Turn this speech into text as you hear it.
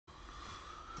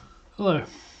Hello,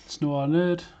 it's Noir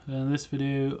Nerd, and in this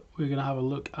video we're going to have a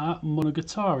look at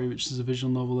Monogatari, which is a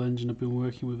visual novel engine I've been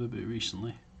working with a bit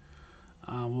recently.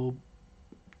 And we'll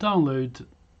download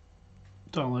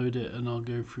it, and I'll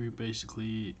go through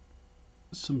basically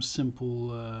some simple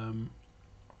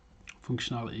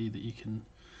functionality that you can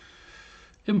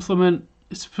implement.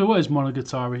 What is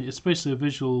Monogatari? It's basically a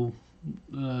visual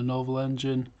novel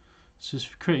engine. It's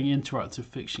just creating interactive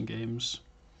fiction games.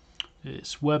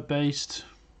 It's web-based.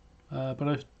 But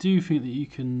I do think that you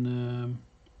can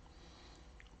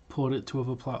port it to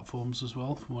other platforms as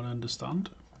well, from what I understand.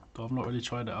 Though I've not really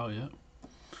tried it out yet.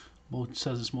 It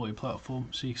says it's multi-platform,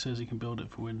 so he says you can build it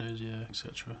for Windows, yeah,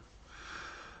 etc.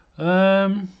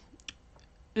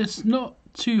 It's not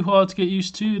too hard to get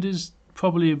used to. It is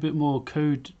probably a bit more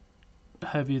code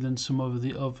heavy than some of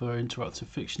the other interactive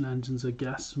fiction engines, I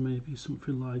guess. Maybe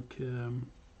something like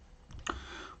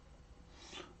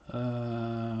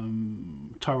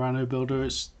Tyranno Builder.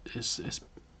 It's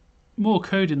more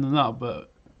coding than that,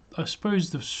 but I suppose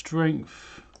the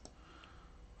strength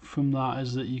from that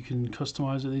is that you can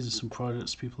customize it. These are some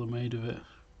products people have made of it,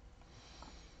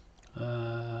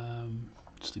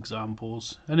 just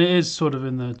examples, and it is sort of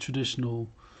in the traditional.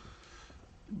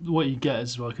 What you get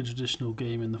is like a traditional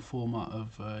game in the format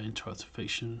of interactive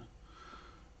fiction,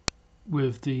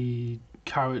 with the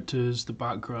characters, the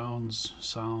backgrounds,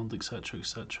 sound, etc.,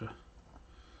 etc.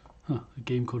 A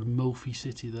game called Milfy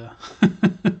City there.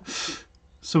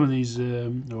 Some of these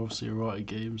are obviously erotic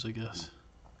games, I guess.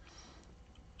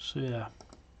 So yeah.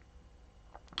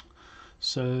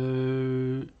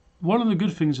 So one of the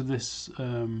good things with this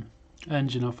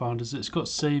engine I found is it's got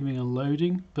saving and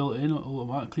loading built in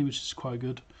automatically, which is quite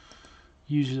good.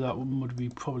 Usually that one would be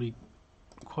probably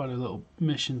quite a little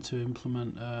mission to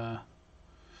implement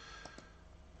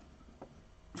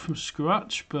from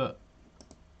scratch, but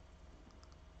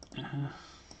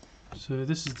so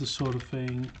this is the sort of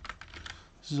thing.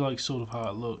 This is like sort of how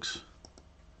it looks.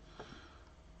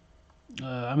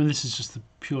 I mean, this is just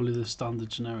purely the standard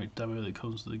generic demo that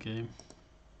comes with the game.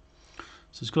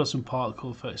 So it's got some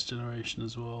particle effects generation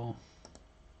as well.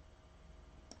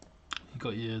 You've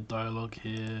got your dialogue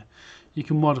here. You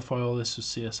can modify all this with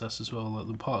CSS as well. Like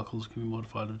the particles can be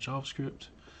modified with JavaScript,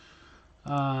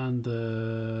 and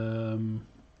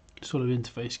sort of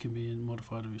interface can be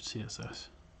modified with CSS.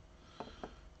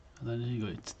 And then you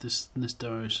got this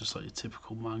demo is just like your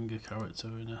typical manga character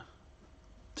in a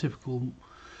typical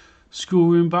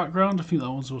schoolroom background. I think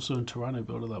that one's also in Tyranno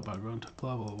Builder, that background.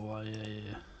 Blah blah blah,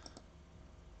 yeah.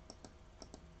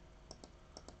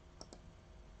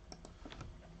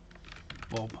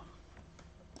 Bob.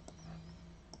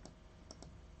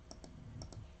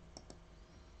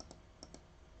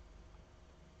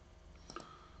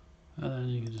 And then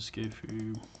you can just go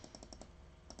through.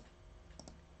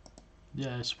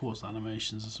 Yeah, it supports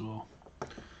animations as well.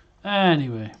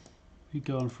 Anyway, we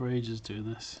go on for ages doing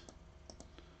this.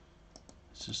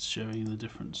 It's just showing the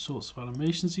different sorts of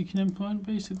animations you can implement,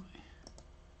 basically.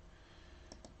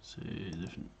 So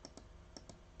different.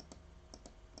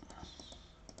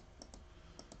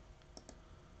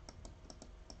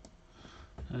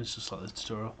 And it's just like the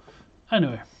tutorial.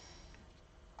 Anyway,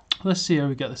 let's see how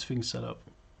we get this thing set up.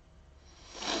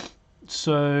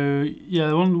 So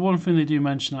yeah, one thing they do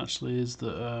mention actually is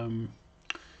that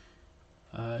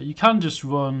you can just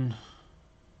open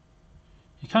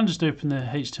the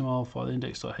HTML file, the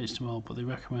index.html, but they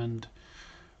recommend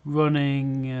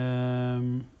running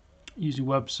using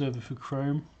web server for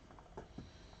Chrome,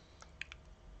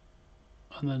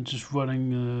 and then just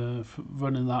running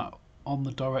that on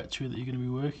the directory that you're going to be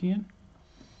working in.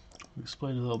 I'll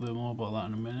explain a little bit more about that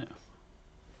in a minute.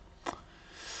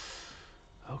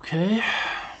 Okay,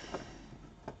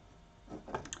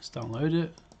 let's download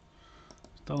it.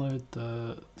 Let's download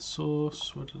the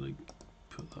source. Where did I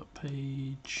put that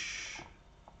page?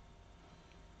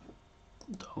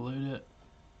 Download it.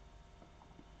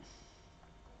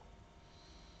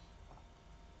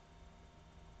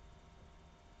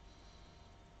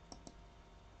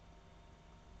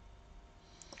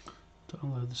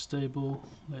 Download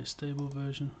the latest stable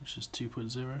version, which is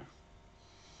 2.0.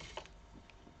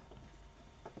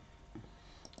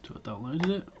 So I downloaded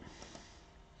it.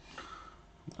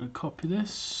 I'm going to copy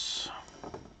this.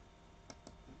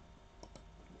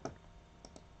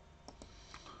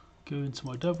 Go into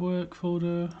my dev work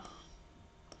folder.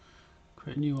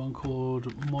 Create a new one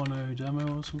called Mono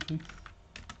Demo or something.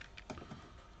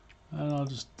 And I'll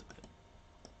just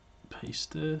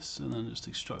paste this and then just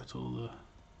extract all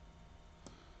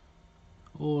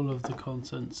of the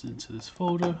contents into this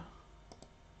folder.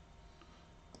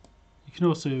 You can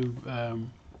also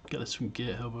get this from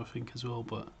GitHub, I think, as well,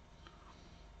 but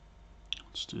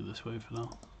Let's do it this way for now.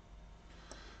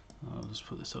 I'll just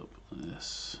put this up like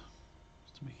this,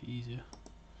 just to make it easier.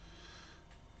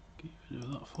 Get rid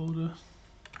of that folder.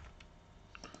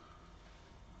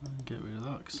 And get rid of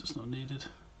that because it's not needed.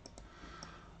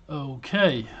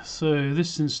 Okay, so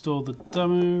this installed the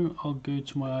demo. I'll go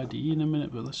to my IDE in a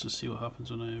minute, but let's just see what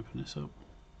happens when I open this up.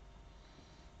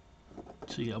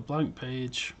 So you get a blank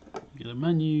page, you get a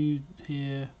menu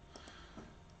here.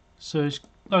 So it's,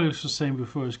 like I was just saying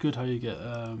before, it's good how you get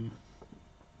a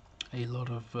lot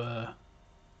of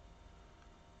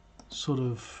sort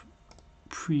of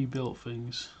pre-built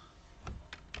things.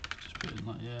 Just put in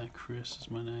like, yeah, Chris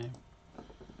is my name.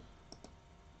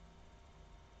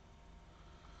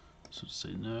 So just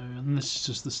say no, and this is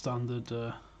just the standard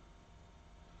it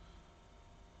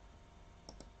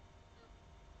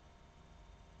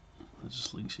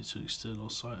just links you to an external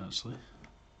site actually.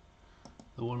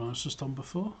 The one I was just on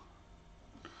before.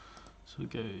 So we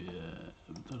go,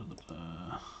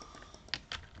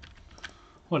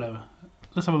 whatever.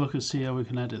 Let's have a look and see how we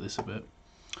can edit this a bit.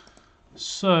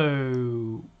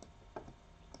 So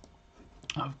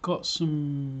I've got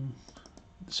some.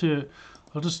 So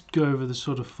I'll just go over the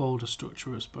sort of folder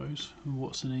structure, I suppose, and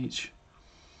what's in each.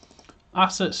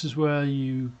 Assets is where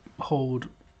you hold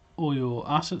all your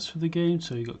assets for the game.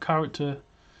 So you've got character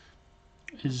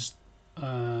is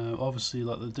obviously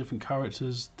like the different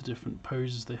characters, the different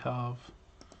poses they have.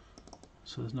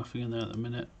 So there's nothing in there at the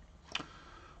minute.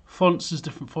 Fonts is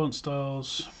different font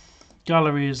styles.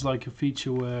 Gallery is like a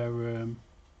feature where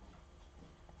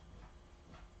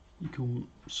you can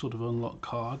sort of unlock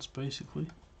cards basically.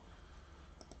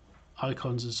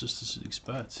 Icons is just as you'd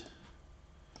expect.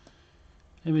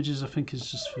 Images I think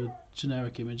is just for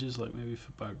generic images, like maybe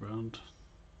for background.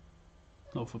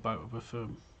 Not for background, but for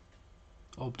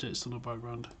objects on a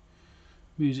background.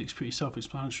 Music's pretty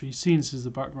self-explanatory. Scenes is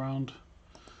the background.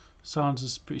 Sounds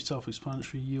is pretty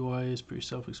self-explanatory. UI is pretty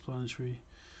self-explanatory.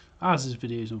 As is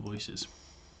videos and voices.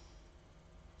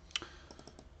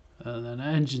 And then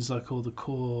engines like all the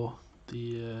core,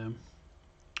 the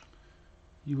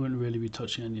you wouldn't really be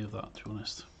touching any of that, to be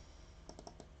honest.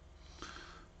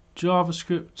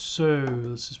 JavaScript, so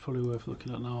this is probably worth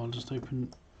looking at now. I'll just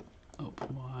open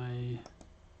up my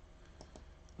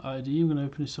IDE. I'm going to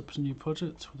open this up as a new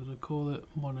project. What did I call it?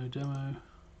 Mono demo.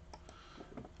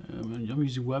 I'm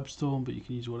using WebStorm, but you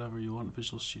can use whatever you want.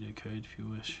 Visual Studio Code if you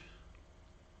wish.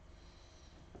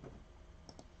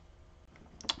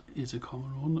 Is a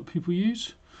common one that people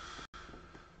use.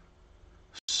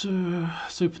 So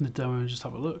let's open the demo and just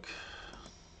have a look.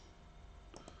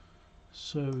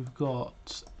 So we've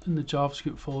got in the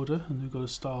JavaScript folder, and we've got a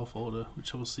style folder,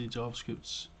 which obviously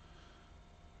JavaScript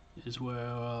is where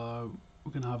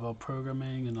we're going to have our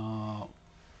programming and our.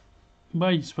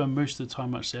 Might spend most of the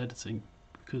time actually editing,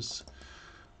 because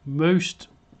most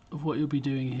of what you'll be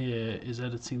doing here is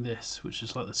editing this, which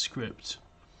is like the script.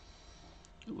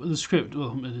 The script,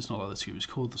 well, it's not like the script, it's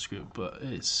called the script, but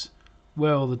it's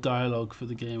where all the dialogue for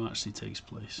the game actually takes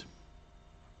place.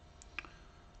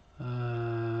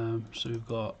 So we've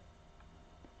got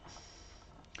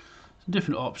some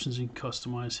different options you can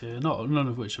customize here, none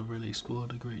of which I've really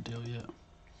explored a great deal yet.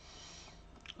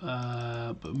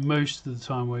 But most of the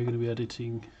time where you're going to be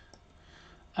editing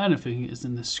anything is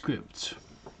in the script.js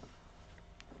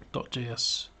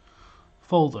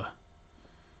folder.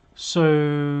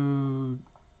 So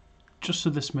just so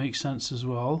this makes sense as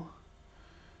well,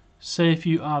 say if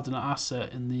you add an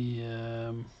asset in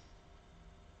the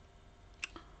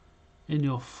in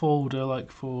your folder,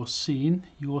 like for scene,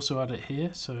 you also add it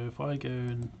here. So if I go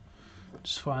and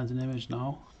just find an image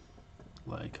now,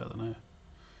 like I don't know,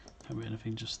 can be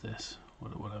anything, just this,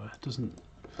 whatever. It doesn't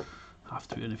have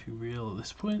to be anything real at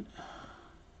this point.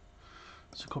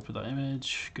 So copy that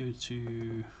image, go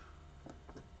to,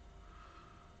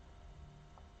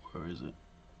 where is it?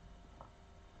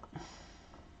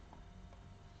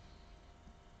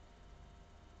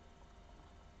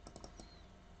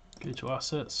 Go to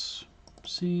assets,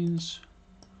 scenes,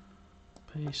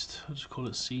 paste. I'll just call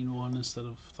it scene 1 instead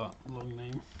of that long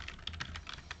name.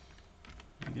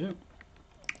 There we go.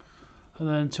 And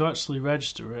then to actually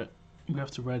register it, we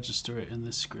have to register it in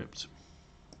this script.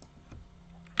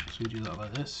 So we do that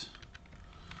like this.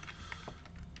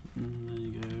 And there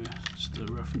you go, just a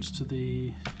reference to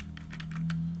the,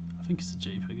 I think it's the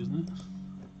JPEG, isn't it?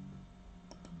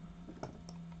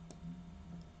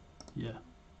 Yeah.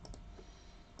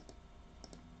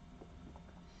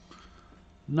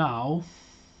 Now,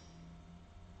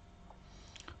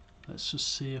 let's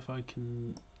just see if I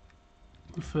can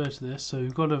refer to this. So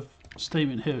we've got a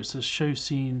statement here. It says show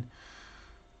scene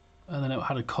and then it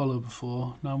had a color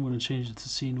before. Now I'm going to change it to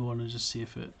scene 1 and just see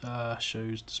if it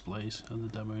shows displays in the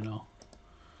demo now.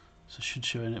 So it should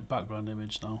show in it background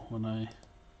image now when I,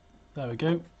 there we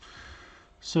go.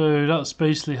 So that's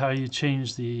basically how you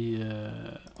change the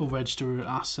or register an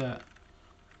asset,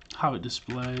 how it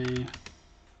display.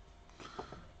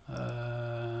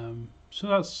 So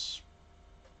that's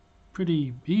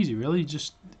pretty easy really.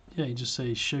 Just you just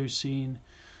say show scene,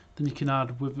 then you can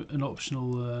add with an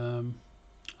optional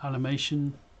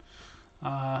animation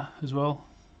as well.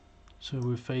 So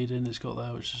with fade in, it's got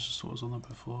there, which is just what was on there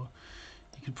before.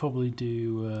 You could probably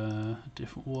do a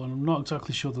different one. I'm not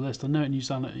exactly sure the list. I know it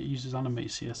uses animate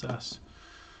CSS.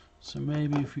 So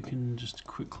maybe if we can just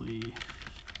quickly,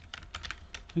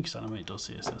 I think it's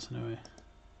animate.css anyway.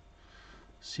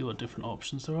 See what different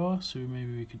options there are. So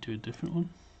maybe we could do a different one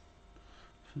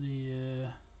for the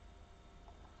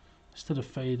instead of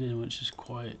fade in, which is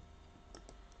quite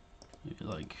maybe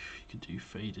like you could do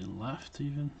fade in left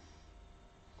even.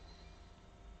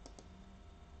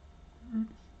 You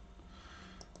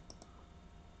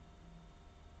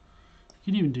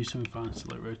can even do something fancy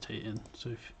like rotating. So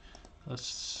if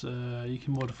that's you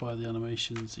can modify the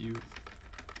animations that you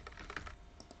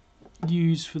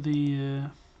use for the.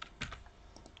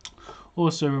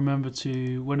 Also remember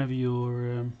to, whenever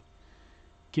you're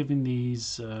giving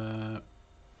these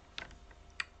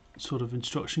sort of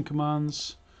instruction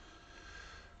commands,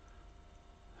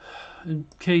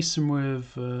 encase them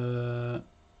with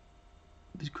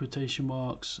these quotation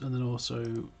marks and then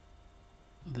also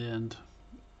the end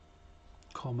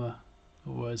comma,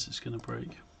 otherwise it's going to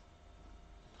break.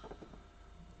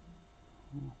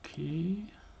 Okay,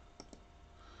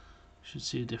 should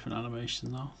see a different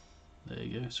animation now. There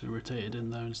you go, so we rotated in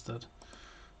there instead.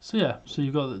 So yeah, so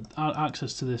you've got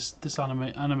access to this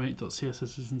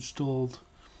animate.css is installed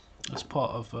as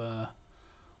part of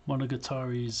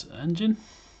Monogatari's engine.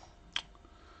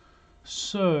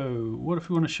 So what if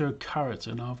we want to show a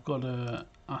character? Now I've got a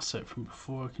asset from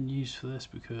before I can use for this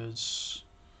because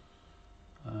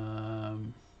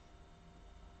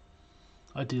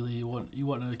ideally you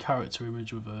want a character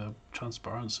image with a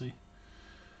transparency.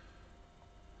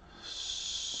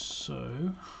 So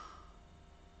let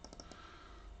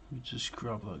me just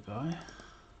grab that guy.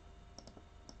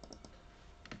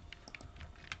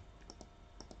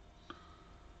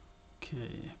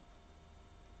 Okay,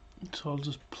 so I'll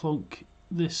just plonk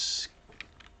this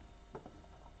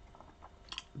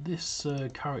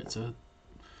character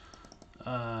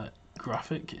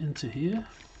graphic into here.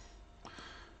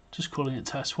 Just calling it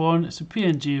test1. It's a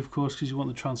PNG, of course, because you want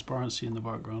the transparency in the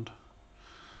background.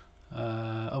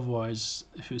 Otherwise,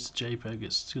 if it's a JPEG,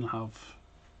 it's going to have,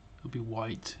 it'll be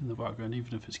white in the background,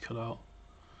 even if it's cut out.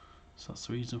 So that's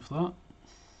the reason for that.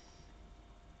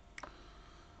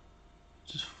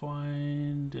 Just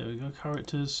find, there we go,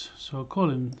 characters. So I'll call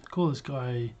this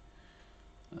guy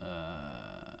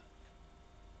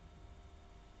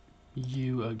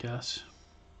U, I guess.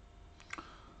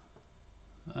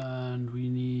 And we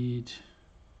need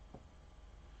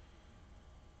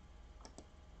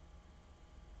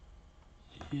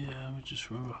let me just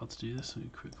remember how to do this. Let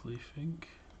me quickly think.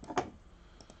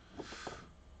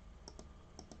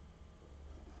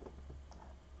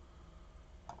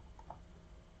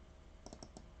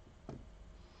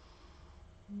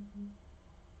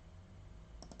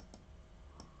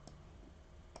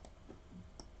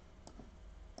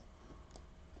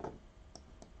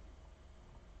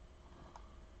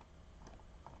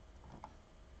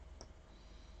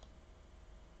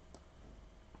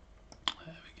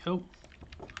 There we go.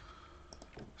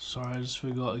 Sorry, I just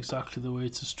forgot exactly the way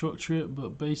to structure it,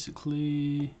 but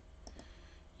basically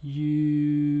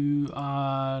you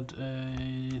add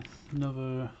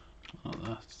another,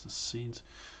 that's the scenes,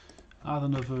 add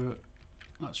another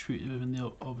attribute within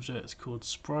the object called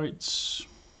sprites,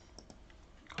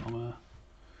 comma,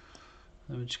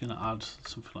 then we're just going to add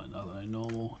something like that, like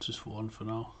normal, just one for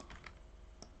now.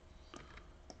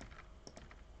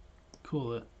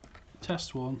 Call it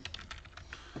test1,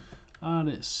 and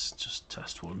it's just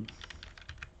test1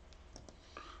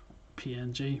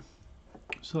 PNG.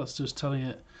 So that's just telling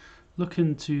it, look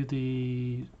into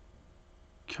the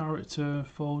character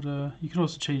folder. You can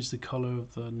also change the color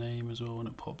of the name as well when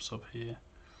it pops up here.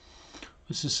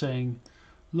 This is saying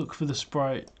look for the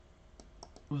sprite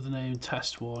with the name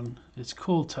test1. It's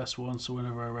called test1, so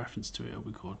whenever I reference to it, it'll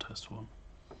be called test1.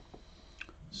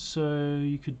 So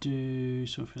you could do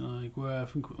something like, where I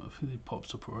think it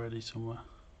pops up already somewhere.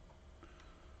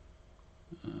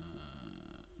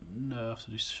 No, I have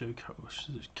to do show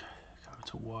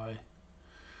character Y.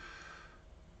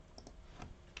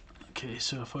 Okay,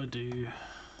 so if I do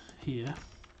here,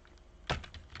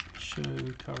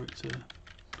 show character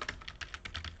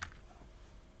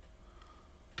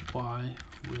Y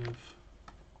with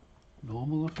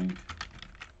normal, I think.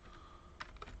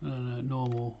 No,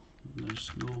 normal. No,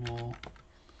 just normal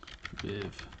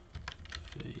with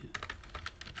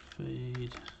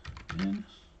fade in,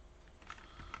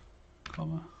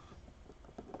 comma.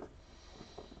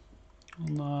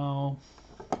 Now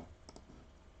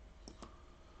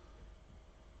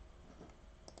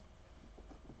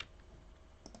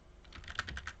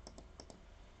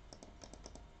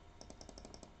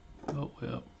oh, way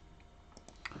up.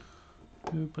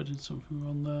 Oop, I did something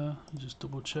wrong there. Just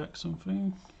double check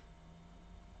something.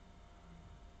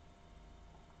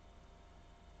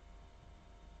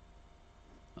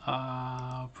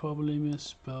 Probably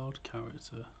misspelled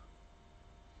character.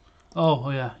 Oh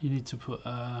yeah, you need to put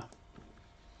at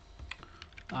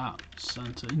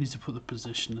center. You need to put the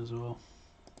position as well.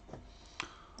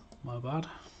 My bad.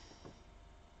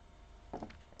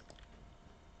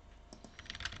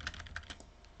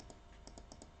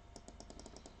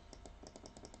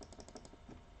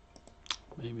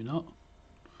 Maybe not.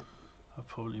 I've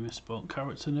probably misspelled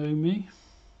character knowing me.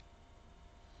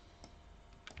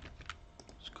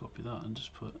 Just copy that and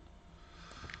just put it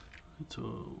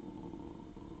to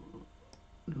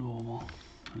normal.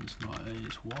 It's not A,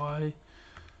 it's Y.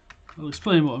 I'll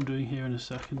explain what I'm doing here in a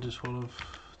second, just while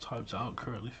I've typed it out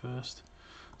correctly first.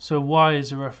 So Y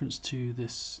is a reference to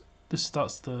this.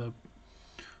 That's the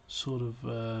sort of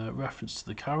reference to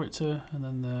the character, and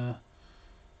then the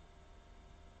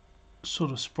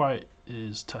sort of sprite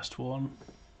is test1.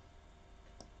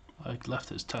 I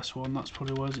left it as test1. That's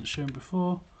probably why it wasn't shown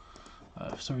before.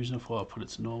 For some reason I thought I'd put it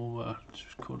to normal, but I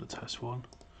just called it test1.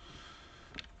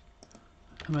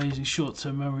 Amazing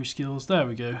short-term memory skills. There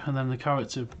we go. And then the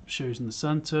character shows in the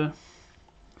center,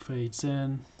 fades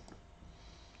in.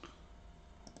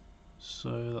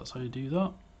 So that's how you do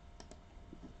that.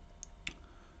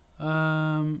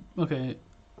 Okay,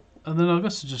 and then I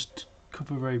guess to just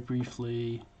cover very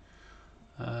briefly,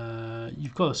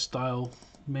 you've got a style,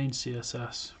 main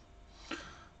CSS.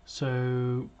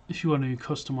 So if you want to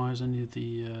customize any of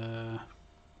the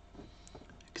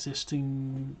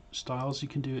existing styles, you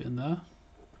can do it in there.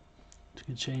 You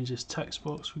can change this text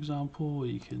box, for example, or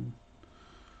you can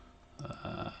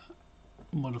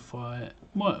modify it,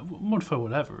 modify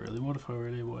whatever really, modify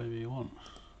really whatever you want.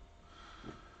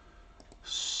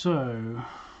 So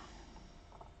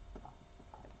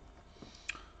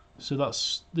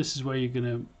this is where you're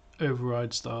going to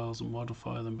override styles and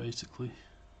modify them basically.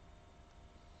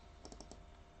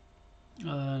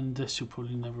 And this you'll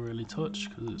probably never really touch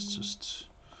because it's just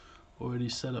already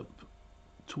set up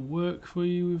to work for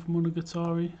you with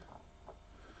Monogatari.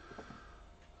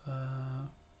 I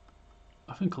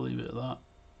think I'll leave it at that.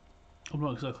 I'm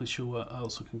not exactly sure what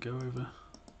else I can go over.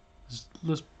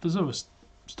 There's other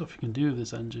stuff you can do with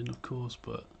this engine, of course,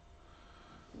 but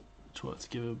I try to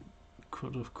give a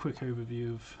quick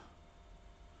overview of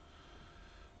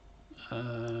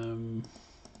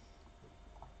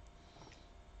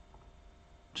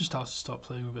just how to start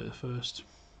playing with it at first.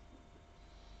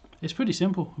 It's pretty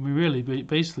simple. I mean, really,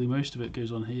 basically most of it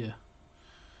goes on here.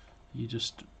 You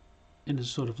just, in a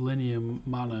sort of linear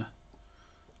manner,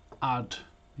 add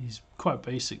these quite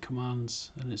basic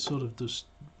commands, and it sort of just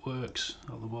works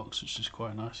out of the box, which is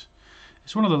quite nice.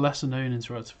 It's one of the lesser known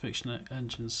interactive fiction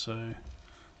engines, so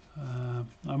I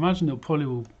imagine it probably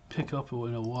will pick up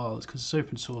in a while. It's because it's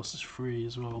open source, it's free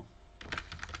as well.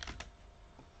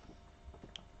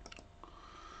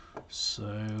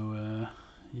 So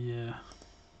yeah.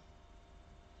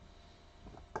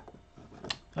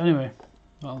 Anyway,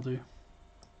 that'll do.